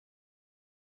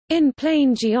In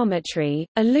plane geometry,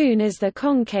 a lune is the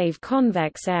concave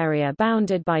convex area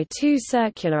bounded by two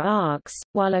circular arcs,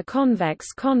 while a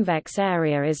convex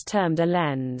area is termed a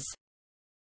lens.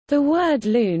 The word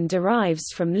lune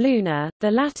derives from luna,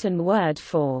 the Latin word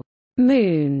for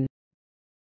moon.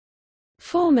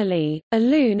 Formally, a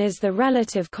lune is the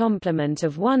relative complement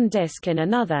of one disk in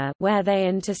another where they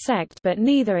intersect but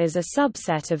neither is a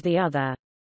subset of the other.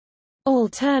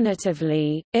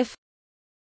 Alternatively, if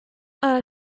a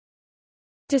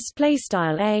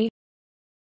 _a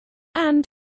and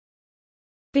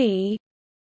b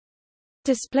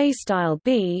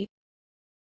 _b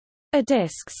are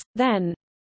disks, then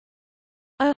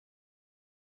a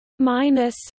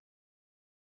minus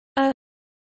a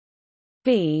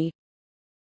b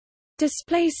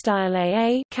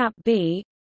 _a cap b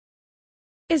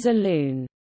is a lune.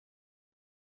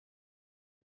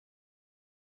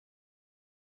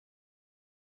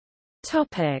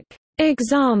 Topic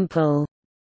example.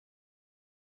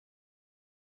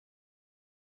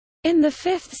 In the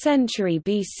 5th century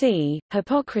BC,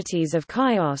 Hippocrates of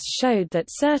Chios showed that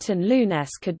certain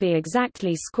lunes could be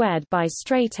exactly squared by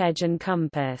straightedge and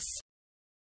compass.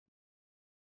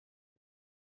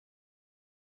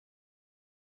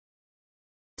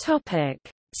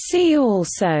 See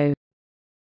also: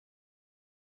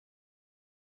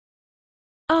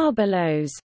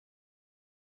 Arbelows,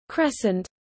 crescent,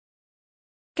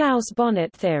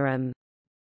 Gauss-Bonnet theorem.